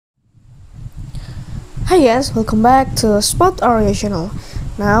Hi guys, welcome back to Spot Area channel.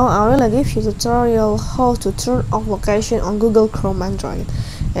 Now I will give you a tutorial how to turn off location on Google Chrome Android.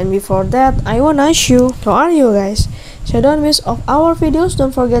 And before that, I wanna ask you, how are you guys? So don't miss off our videos,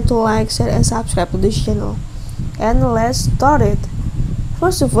 don't forget to like, share and subscribe to this channel. And let's start it.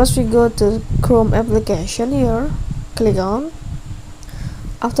 First of all, we go to Chrome application here, click on.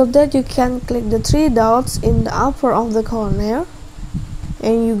 After that, you can click the three dots in the upper of the corner.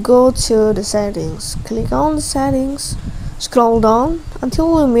 And you go to the settings, click on the settings, scroll down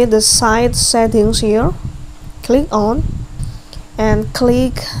until you meet the site settings here, click on and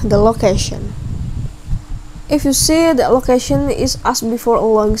click the location. If you see the location is asked before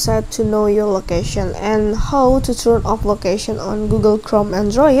allowing site to know your location and how to turn off location on Google Chrome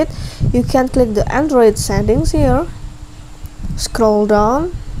Android, you can click the Android settings here, scroll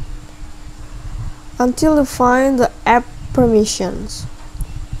down until you find the app permissions.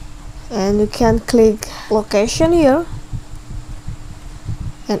 And you can click location here,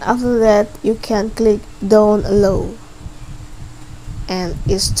 and after that you can click don't allow, and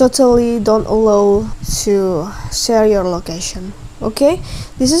it's totally don't allow to share your location. Okay,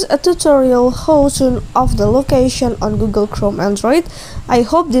 this is a tutorial how to turn off the location on Google Chrome Android. I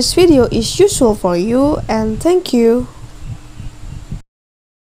hope this video is useful for you, and thank you.